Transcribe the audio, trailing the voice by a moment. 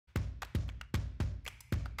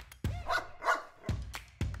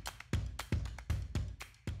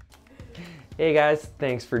Hey guys,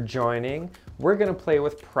 thanks for joining. We're gonna play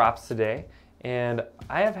with props today, and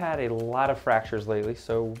I have had a lot of fractures lately,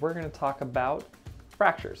 so we're gonna talk about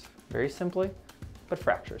fractures. Very simply, but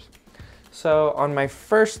fractures. So on my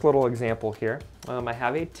first little example here, I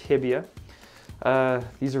have a tibia.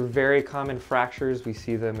 These are very common fractures. We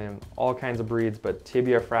see them in all kinds of breeds, but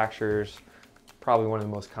tibia fractures, probably one of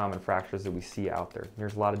the most common fractures that we see out there.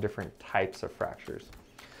 There's a lot of different types of fractures.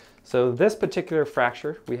 So this particular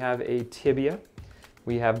fracture, we have a tibia.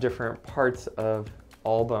 We have different parts of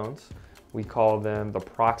all bones. We call them the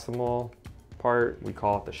proximal part, we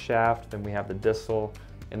call it the shaft, then we have the distal,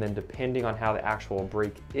 and then depending on how the actual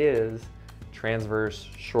break is, transverse,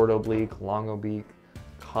 short oblique, long oblique,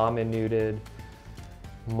 comminuted,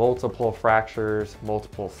 multiple fractures,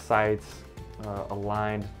 multiple sites,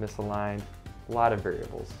 aligned, misaligned, a lot of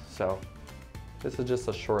variables. So this is just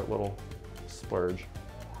a short little splurge.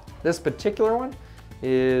 This particular one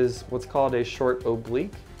is what's called a short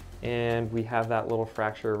oblique, and we have that little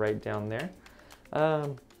fracture right down there.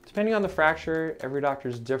 Depending on the fracture, every doctor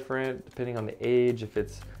is different, depending on the age, if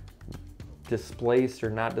it's displaced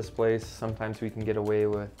or not displaced. Sometimes we can get away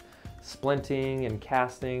with splinting and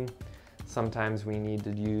casting. Sometimes we need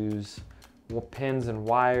to use pins and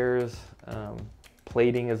wires.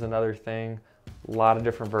 Plating is another thing. A lot of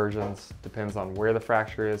different versions, depends on where the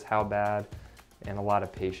fracture is, how bad, and a lot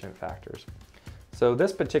of patient factors. So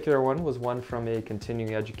this particular one was one from a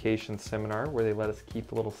continuing education seminar where they let us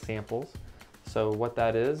keep little samples. So what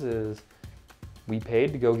that is we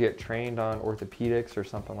paid to go get trained on orthopedics or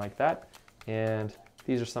something like that, and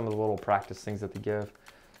these are some of the little practice things that they give.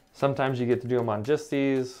 Sometimes you get to do them on just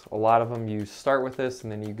these. A lot of them you start with this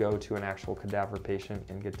and then you go to an actual cadaver patient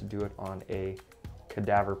and get to do it on a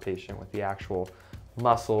cadaver patient with the actual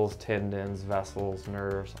muscles, tendons, vessels,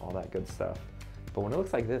 nerves, all that good stuff. But when it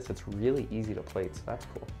looks like this, it's really easy to plate, so that's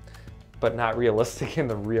cool. But not realistic in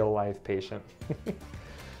the real life patient.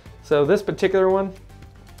 So this particular one,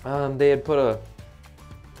 they had put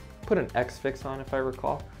an X-fix on, if I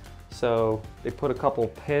recall. So they put a couple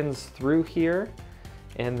pins through here,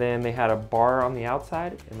 and then they had a bar on the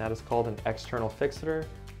outside, and that is called an external fixator.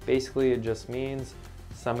 Basically, it just means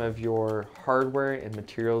some of your hardware and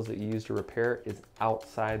materials that you use to repair is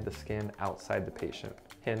outside the skin, outside the patient,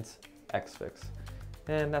 hence X-fix.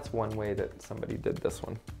 And that's one way that somebody did this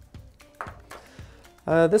one.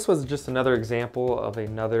 This was just another example of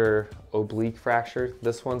another oblique fracture.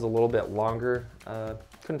 This one's a little bit longer.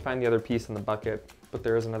 Couldn't find the other piece in the bucket, but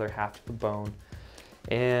there is another half to the bone.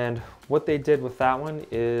 And what they did with that one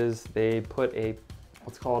is they put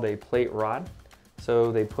what's called a plate rod.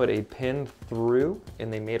 So they put a pin through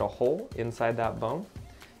and they made a hole inside that bone.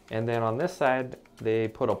 And then on this side, they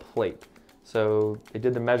put a plate. So they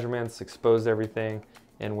did the measurements, exposed everything,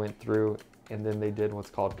 and went through, and then they did what's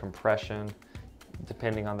called compression,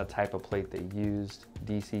 depending on the type of plate they used,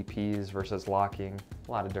 DCPs versus locking,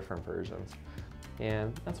 a lot of different versions.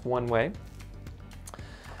 And that's one way.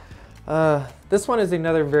 This one is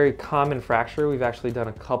another very common fracture. We've actually done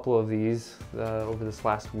a couple of these over this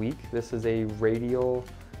last week. This is a radial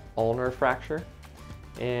ulnar fracture,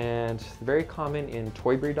 and very common in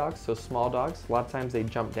toy breed dogs, so small dogs. A lot of times they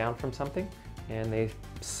jump down from something and they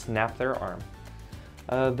snap their arm.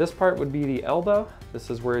 This part would be the elbow. This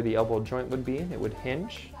is where the elbow joint would be. It would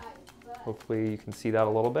hinge. Hopefully you can see that a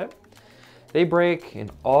little bit. They break in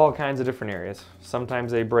all kinds of different areas.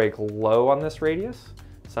 Sometimes they break low on this radius.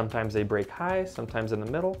 Sometimes they break high, sometimes in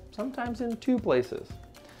the middle, sometimes in two places.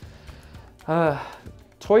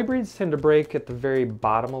 Toy breeds tend to break at the very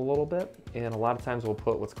bottom a little bit, and a lot of times we'll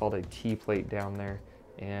put what's called a T-plate down there,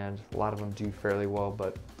 and a lot of them do fairly well,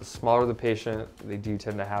 but the smaller the patient, they do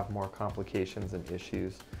tend to have more complications and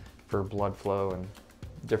issues for blood flow and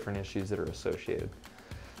different issues that are associated.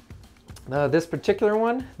 This particular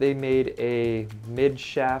one, they made a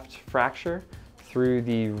mid-shaft fracture through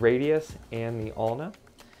the radius and the ulna.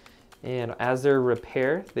 And as their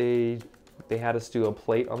repair, they had us do a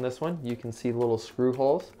plate on this one. You can see the little screw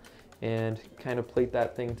holes and kind of plate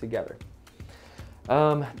that thing together.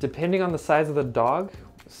 Depending on the size of the dog,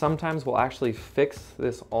 sometimes we'll actually fix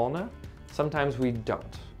this ulna, sometimes we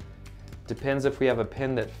don't. Depends if we have a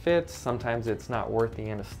pin that fits, sometimes it's not worth the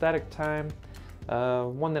anesthetic time.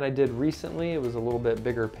 One that I did recently, it was a little bit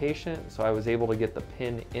bigger patient, so I was able to get the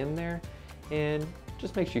pin in there, and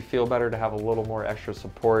just makes you feel better to have a little more extra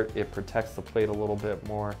support. It protects the plate a little bit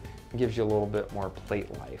more, and gives you a little bit more plate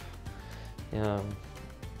life.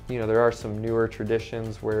 You know, there are some newer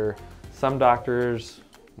traditions where some doctors,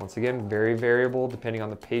 once again, very variable depending on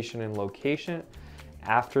the patient and location,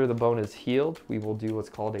 after the bone is healed, we will do what's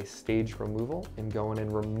called a stage removal and go in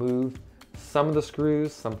and remove some of the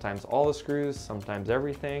screws, sometimes all the screws, sometimes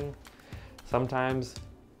everything. Sometimes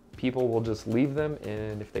people will just leave them,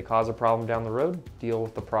 and if they cause a problem down the road, deal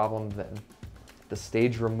with the problem then. The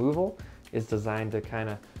stage removal is designed to kind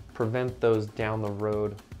of prevent those down the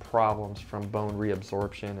road problems from bone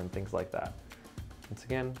reabsorption and things like that. Once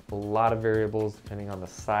again, a lot of variables depending on the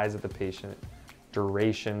size of the patient,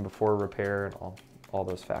 duration before repair, and all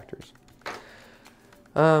those factors.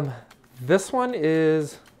 This one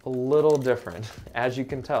is a little different, as you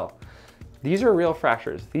can tell. These are real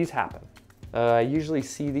fractures. These happen. I usually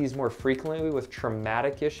see these more frequently with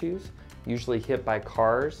traumatic issues, usually hit by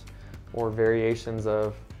cars or variations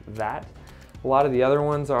of that. A lot of the other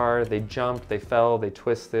ones are they jumped, they fell, they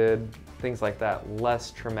twisted, things like that.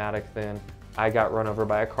 Less traumatic than I got run over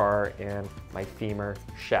by a car and my femur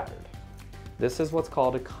shattered. This is what's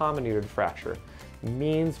called a comminuted fracture. It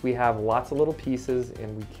means we have lots of little pieces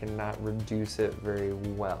and we cannot reduce it very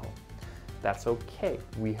well. That's okay.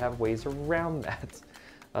 We have ways around that.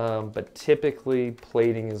 But typically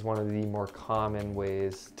plating is one of the more common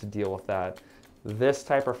ways to deal with that. This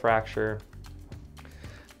type of fracture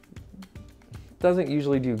doesn't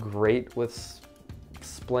usually do great with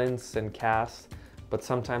splints and casts, but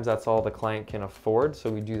sometimes that's all the client can afford, so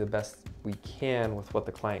we do the best we can with what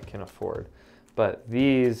the client can afford. But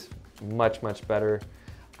these, much, much better.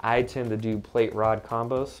 I tend to do plate rod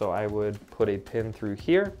combos, so I would put a pin through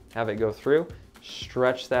here, have it go through,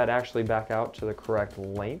 stretch that actually back out to the correct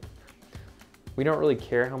length. We don't really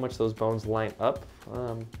care how much those bones line up.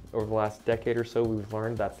 Over the last decade or so, we've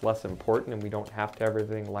learned that's less important and we don't have to have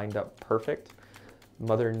everything lined up perfect.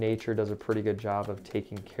 Mother Nature does a pretty good job of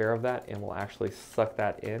taking care of that and will actually suck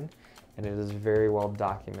that in. And it is very well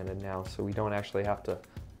documented now, so we don't actually have to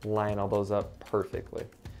line all those up perfectly.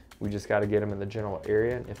 We just got to get them in the general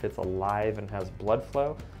area. And if it's alive and has blood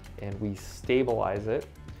flow and we stabilize it,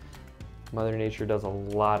 Mother Nature does a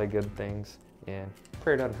lot of good things, and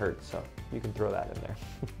prayer doesn't hurt, so you can throw that in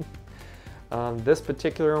there. This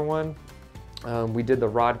particular one, we did the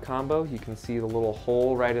rod combo. You can see the little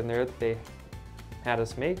hole right in there that they had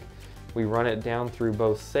us make. We run it down through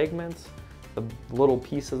both segments. The little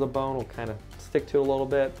pieces of bone will kind of stick to a little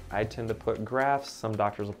bit. I tend to put grafts. Some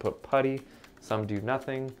doctors will put putty. Some do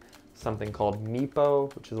nothing. Something called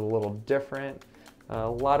MIPO, which is a little different. A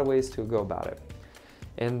lot of ways to go about it.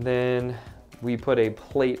 And then we put a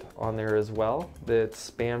plate on there as well that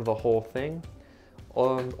spanned the whole thing.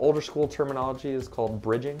 Older school terminology is called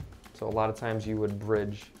bridging. So a lot of times you would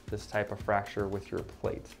bridge this type of fracture with your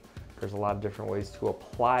plate. There's a lot of different ways to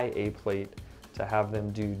apply a plate to have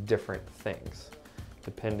them do different things,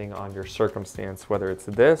 depending on your circumstance, whether it's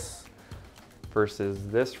this versus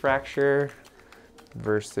this fracture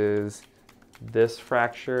versus this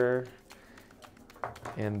fracture.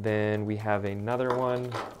 And then we have another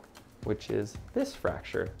one, which is this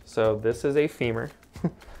fracture. So this is a femur.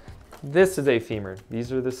 This is a femur.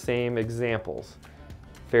 These are the same examples.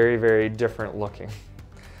 Very, very different looking.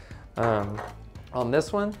 On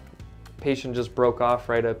this one, patient just broke off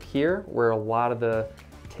right up here where a lot of the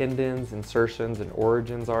tendons, insertions, and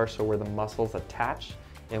origins are, so where the muscles attach.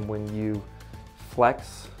 And when you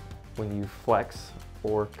flex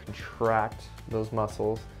or contract those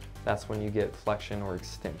muscles, that's when you get flexion or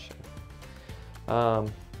extension.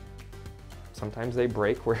 Sometimes they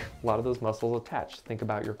break where a lot of those muscles attach. Think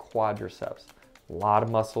about your quadriceps. A lot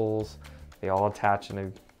of muscles, they all attach in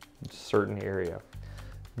a certain area.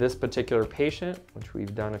 This particular patient, which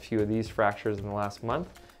we've done a few of these fractures in the last month,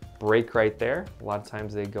 break right there. A lot of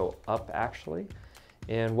times they go up actually.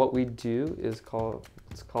 And what we do is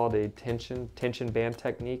it's called a tension band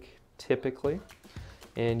technique typically.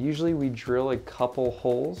 And usually we drill a couple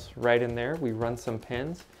holes right in there. We run some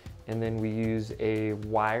pins and then we use a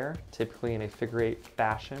wire, typically in a figure-8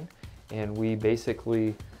 fashion. And we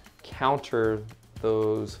basically counter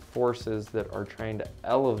those forces that are trying to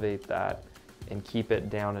elevate that and keep it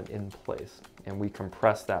down and in place. And we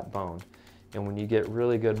compress that bone. And when you get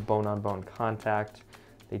really good bone-on-bone contact,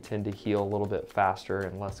 they tend to heal a little bit faster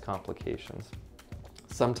and less complications.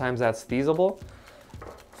 Sometimes that's feasible,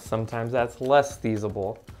 sometimes that's less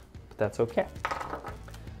feasible, but that's okay.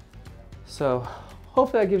 So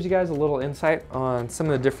hopefully that gives you guys a little insight on some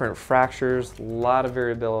of the different fractures, a lot of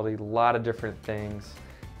variability, a lot of different things,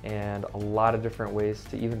 and a lot of different ways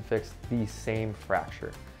to even fix the same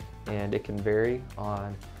fracture. And it can vary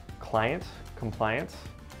on client compliance,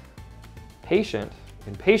 patient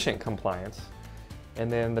compliance,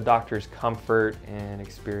 and then the doctor's comfort and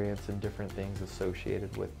experience and different things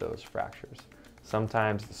associated with those fractures.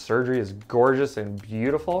 Sometimes the surgery is gorgeous and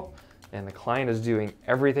beautiful and the client is doing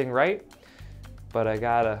everything right, but I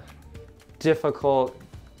got a difficult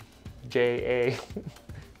J-A,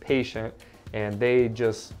 patient, and they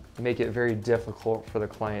just make it very difficult for the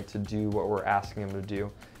client to do what we're asking them to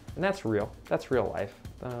do. And that's real life.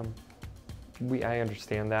 I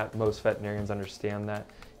understand that, most veterinarians understand that,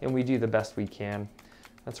 and we do the best we can.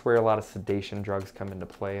 That's where a lot of sedation drugs come into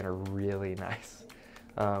play and are really nice.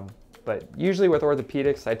 But usually with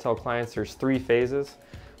orthopedics, I tell clients there's 3 phases: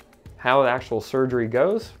 how the actual surgery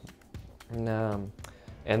goes, and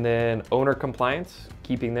then owner compliance,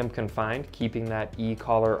 keeping them confined, keeping that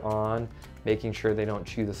e-collar on, making sure they don't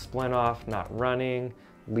chew the splint off, not running,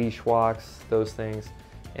 leash walks, those things,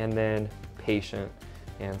 and then patient.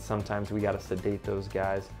 And sometimes we got to sedate those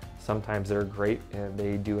guys. Sometimes they're great and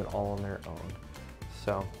they do it all on their own.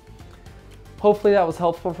 So hopefully that was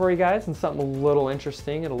helpful for you guys and something a little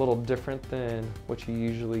interesting and a little different than what you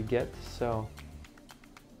usually get. So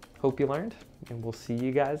hope you learned, and we'll see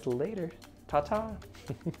you guys later. Ta-ta.